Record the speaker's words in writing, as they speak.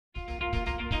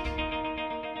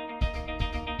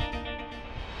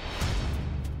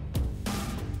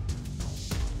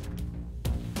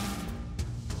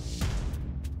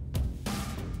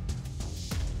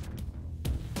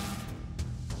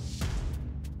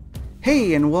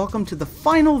Hey, and welcome to the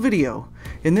final video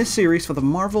in this series for the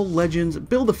Marvel Legends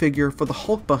Build-A-Figure for the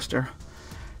Hulkbuster.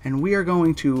 And we are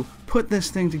going to put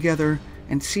this thing together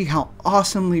and see how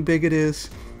awesomely big it is,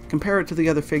 compare it to the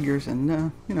other figures,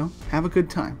 and, you know, have a good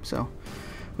time. So,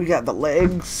 we got the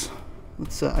legs.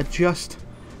 Let's adjust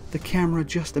the camera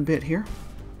just a bit here.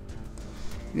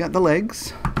 We got the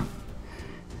legs,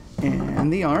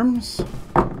 and the arms,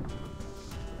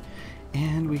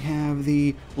 and we have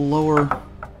the lower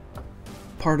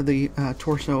part of the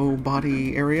torso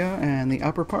body area and the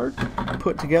upper part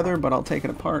put together, but I'll take it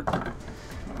apart,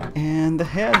 and the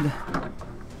head.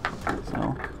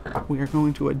 So we are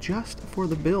going to adjust for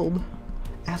the build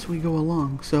as we go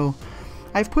along. So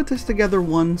I've put this together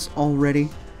once already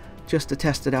just to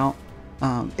test it out.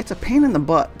 It's a pain in the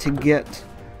butt to get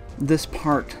this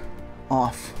part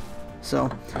off, so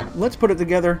let's put it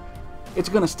together. It's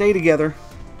going to stay together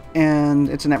and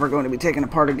it's never going to be taken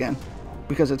apart again,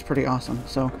 because it's pretty awesome.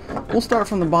 So we'll start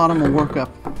from the bottom and work up.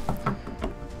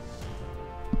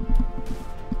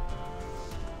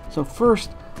 So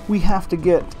first we have to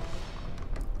get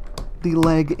the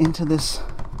leg into this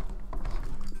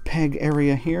peg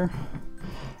area here,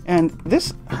 and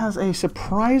this has a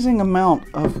surprising amount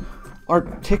of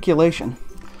articulation.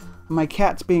 My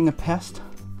cat's being a pest.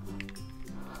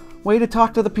 Way to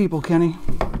talk to the people, Kenny.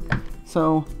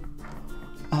 So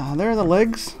there are the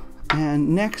legs. And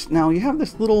next, now you have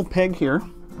this little peg here,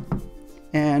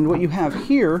 and what you have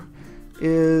here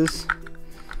is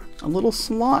a little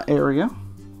slot area,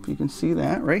 if you can see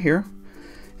that right here,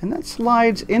 and that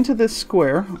slides into this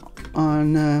square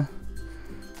on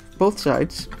both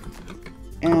sides.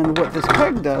 And what this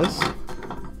peg does,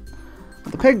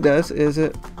 is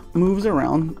it moves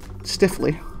around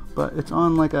stiffly, but it's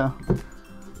on like a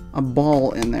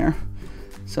ball in there.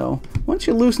 So once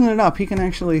you loosen it up, he can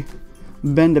actually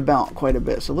bend about quite a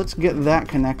bit. So let's get that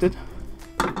connected.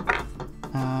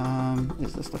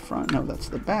 Is this the front? No, that's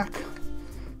the back.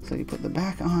 So you put the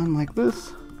back on like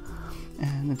this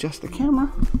and adjust the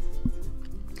camera,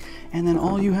 and then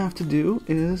all you have to do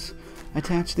is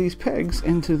attach these pegs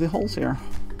into the holes here,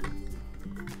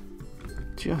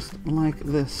 just like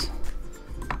this.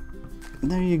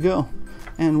 There you go.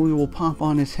 And we will pop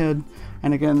on his head,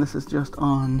 and again, this is just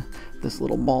on this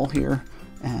little ball here,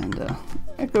 and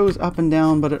it goes up and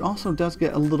down, but it also does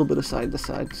get a little bit of side to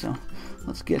side. So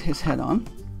let's get his head on.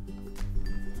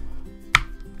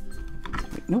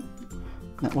 Wait, nope,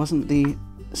 that wasn't the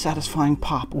satisfying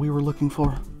pop we were looking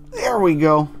for. There we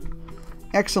go.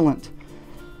 Excellent.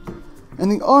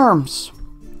 And the arms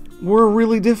were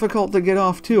really difficult to get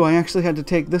off too. I actually had to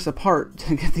take this apart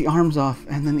to get the arms off,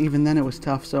 and then even then it was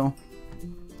tough. So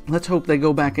let's hope they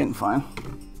go back in fine.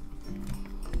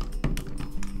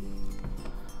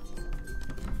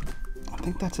 I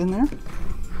think that's in there,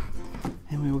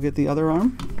 and we will get the other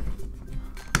arm.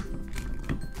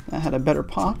 That had a better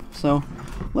pop. So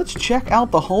let's check out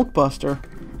the Hulkbuster.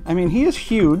 I mean, he is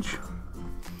huge.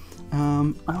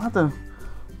 I'll have to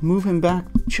move him back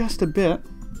just a bit,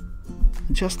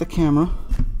 adjust the camera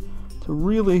to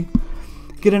really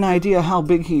get an idea how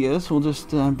big he is. We'll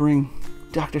just bring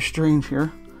Dr. Strange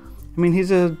here. I mean, he's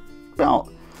about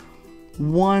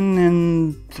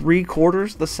 1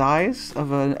 3/4 the size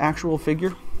of an actual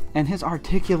figure, and his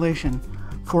articulation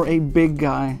for a big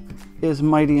guy is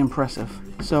mighty impressive.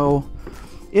 So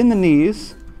in the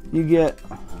knees you get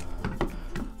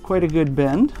quite a good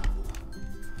bend.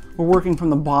 We're working from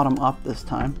the bottom up this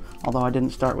time, although I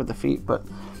didn't start with the feet, but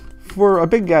for a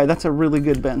big guy that's a really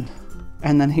good bend.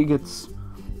 And then he gets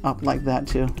up like that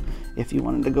too, if you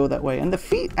wanted to go that way. And the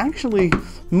feet actually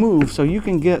move, so you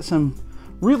can get some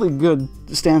really good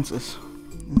stances.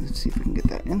 Let's see if we can get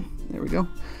that in. There we go.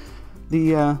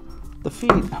 The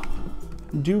feet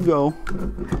do go,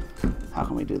 how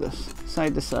can we do this?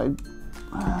 Side to side,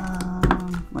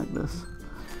 like this,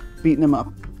 beating them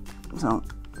up. So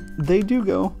they do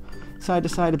go side to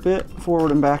side a bit,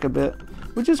 forward and back a bit,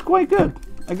 which is quite good.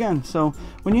 Again, so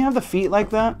when you have the feet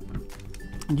like that,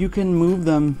 you can move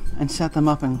them and set them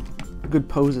up in good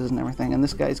poses and everything. And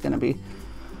this guy's going to be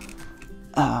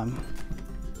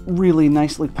really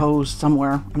nicely posed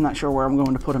somewhere. I'm not sure where I'm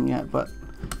going to put him yet, but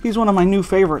he's one of my new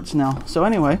favorites now. So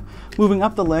anyway, moving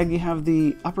up the leg, you have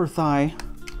the upper thigh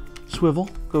swivel,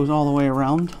 goes all the way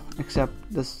around, except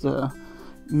this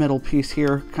metal piece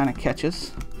here kind of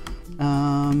catches.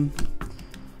 And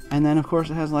then of course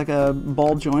it has like a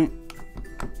ball joint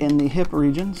in the hip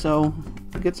region, so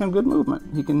get some good movement.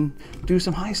 You can do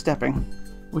some high stepping,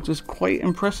 which is quite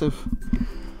impressive.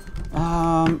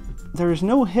 There is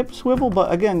no hip swivel,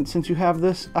 but again, since you have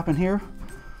this up in here,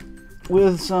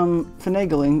 with some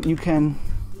finagling, you can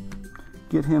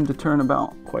get him to turn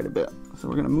about quite a bit. So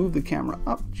we're going to move the camera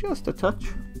up just a touch.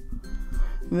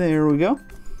 There we go.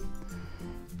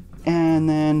 And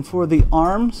then for the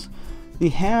arms, the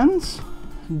hands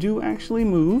do actually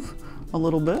move a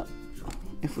little bit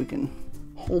if we can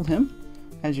hold him,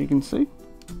 as you can see.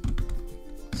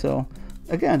 So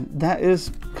again, that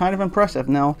is kind of impressive.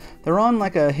 Now they're on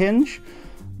like a hinge.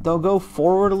 They'll go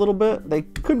forward a little bit. They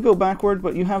could go backward,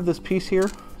 but you have this piece here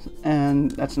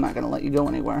and that's not going to let you go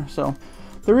anywhere. So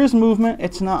there is movement.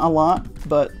 It's not a lot,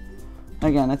 but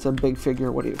again, it's a big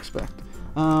figure. What do you expect?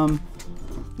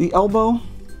 The elbow,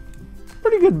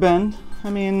 pretty good bend. I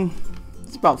mean,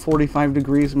 it's about 45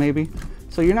 degrees maybe.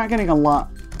 So you're not getting a lot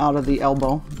out of the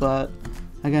elbow, but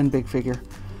again, big figure.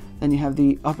 Then you have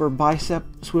the upper bicep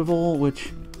swivel,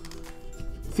 which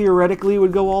theoretically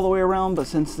would go all the way around, but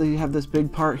since you have this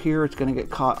big part here, it's going to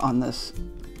get caught on this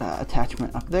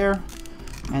attachment up there.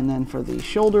 And then for the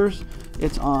shoulders,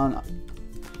 it's on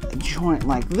a joint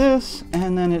like this,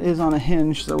 and then it is on a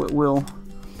hinge, so it will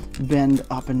bend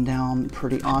up and down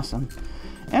pretty awesome.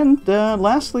 And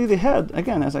lastly, the head,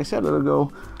 again, as I said, it'll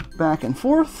go back and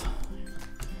forth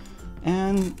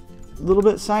and a little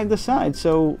bit side to side,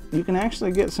 so you can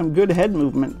actually get some good head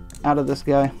movement out of this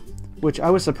guy, which I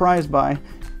was surprised by.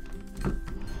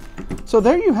 So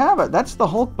there you have it. That's the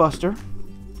Hulkbuster.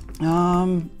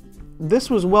 This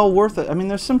was well worth it. I mean,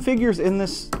 there's some figures in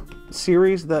this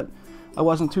series that I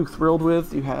wasn't too thrilled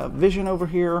with. You have Vision over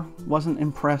here, wasn't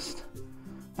impressed.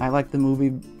 I like the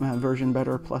movie version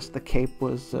better, plus the cape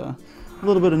was a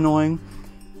little bit annoying.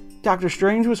 Doctor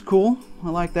Strange was cool. I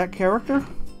like that character.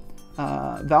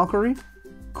 Valkyrie,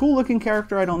 cool looking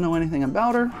character. I don't know anything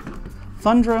about her.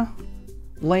 Thundra,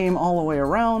 lame all the way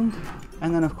around.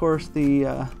 And then of course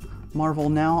the Marvel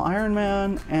Now Iron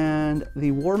Man and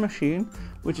the War Machine,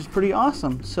 which is pretty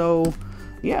awesome. So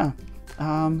yeah,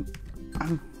 I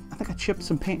think I chipped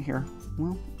some paint here.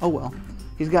 Well, oh well.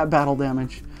 He's got battle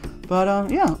damage. But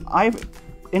yeah, I've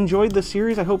enjoyed the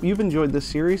series. I hope you've enjoyed this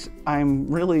series. I'm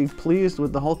really pleased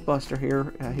with the Hulkbuster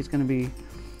here. He's going to be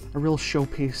a real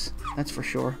showpiece, that's for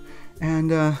sure.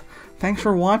 And thanks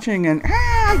for watching. And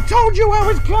I told you I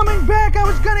was coming back. I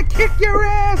was going to kick your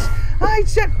ass. I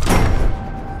said...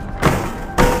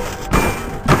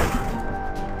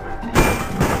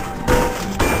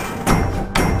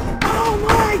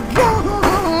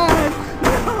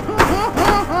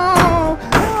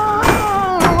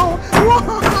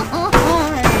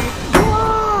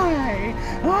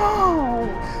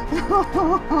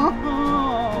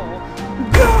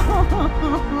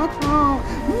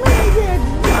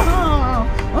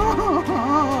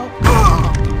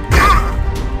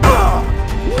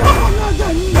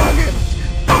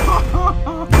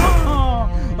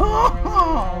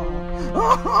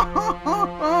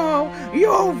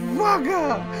 You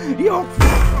fucker! You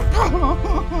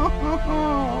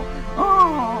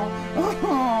Oh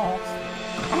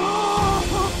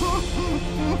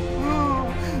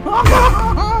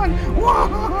God!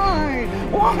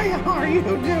 Why? Why are you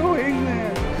doing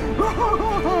this?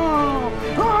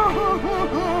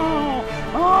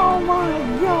 Oh my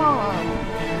God!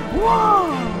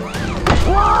 Why?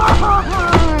 Why?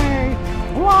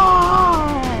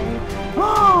 Why?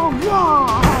 Oh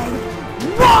God!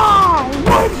 Why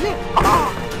would you? Oh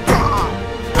God!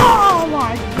 Oh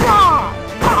my God!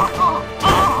 Oh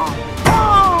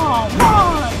my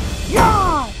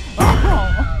God!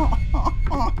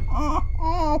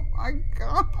 Oh my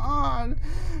God!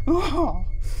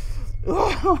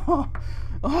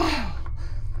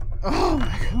 Oh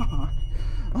my God!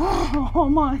 Oh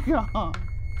my God!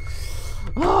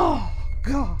 Oh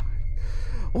God!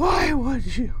 Why would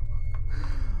you?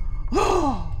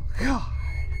 Oh God!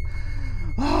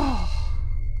 Oh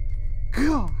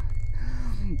God!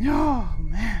 Oh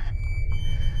man!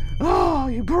 Oh,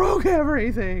 you broke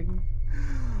everything!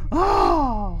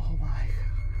 Oh my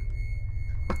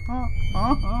God!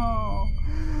 Oh.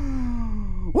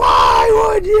 Why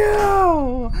would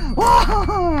you?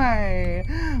 Why?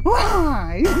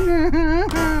 Why?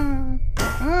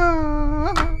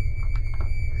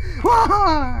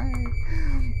 Why?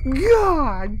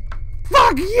 God!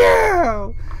 Fuck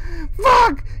you!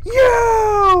 Fuck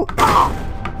you! Oh.